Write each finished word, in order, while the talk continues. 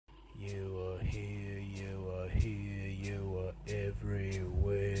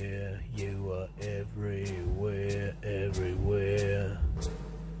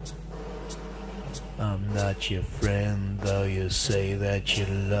not your friend, though you say that you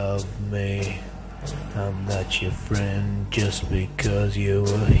love me. I'm not your friend just because you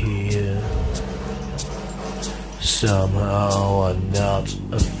were here. Somehow I'm not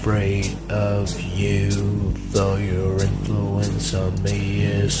afraid of you, though your influence on me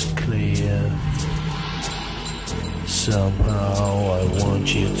is clear. Somehow I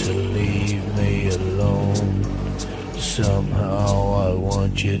want you to leave me alone. Somehow I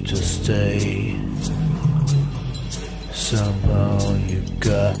want you to stay. Somehow you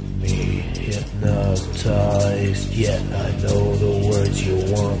got me hypnotized, yet I know the words you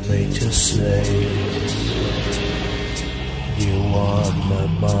want me to say. You want my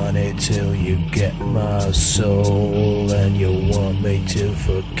money till you get my soul, and you want me to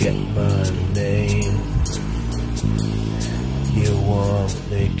forget my name. You want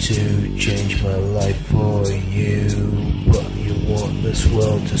me to change my life for you, but you want this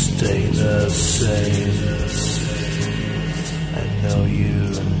world to stay the same. I know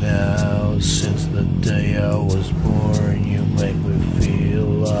you now since the day I was born. You make me feel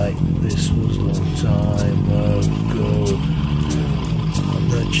like this was a long time ago. I'm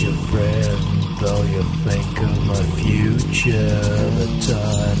not your friend, though you think of my future. The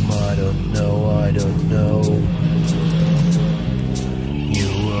time I don't know. You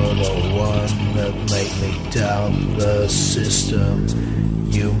were the one that made me doubt the system.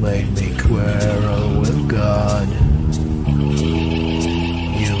 You made me quarrel with God.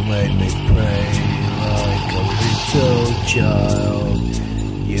 You made me pray like a little child.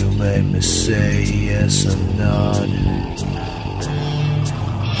 You made me say yes and nod. You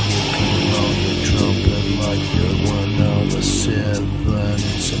can blow your trumpet like you're one of the seven,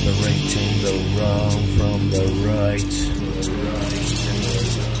 separating the wrong from the right.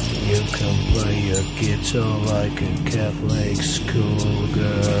 You can play your guitar like a Catholic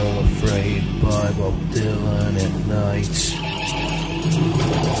schoolgirl, afraid by Bob Dylan at night.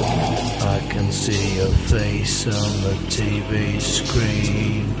 I can see your face on the TV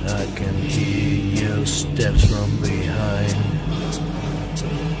screen. I can hear your steps from behind.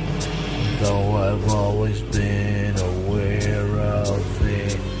 Though I've always been aware of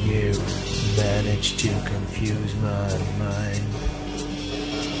it, you managed to confuse my mind.